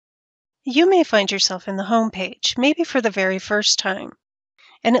You may find yourself in the home page, maybe for the very first time,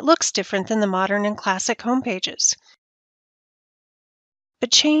 and it looks different than the modern and classic home pages.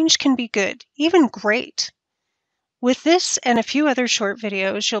 But change can be good, even great. With this and a few other short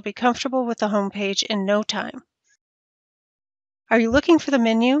videos, you'll be comfortable with the home page in no time. Are you looking for the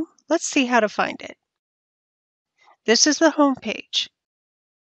menu? Let's see how to find it. This is the home page.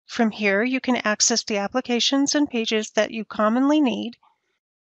 From here, you can access the applications and pages that you commonly need,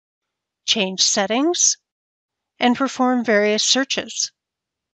 change settings, and perform various searches.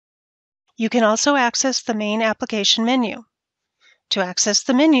 You can also access the main application menu. To access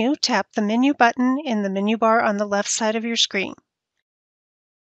the menu, tap the menu button in the menu bar on the left side of your screen.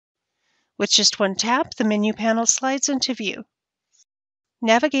 With just one tap, the menu panel slides into view.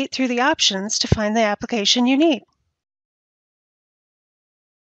 Navigate through the options to find the application you need.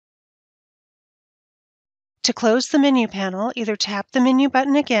 To close the menu panel, either tap the menu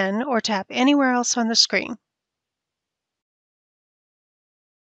button again or tap anywhere else on the screen.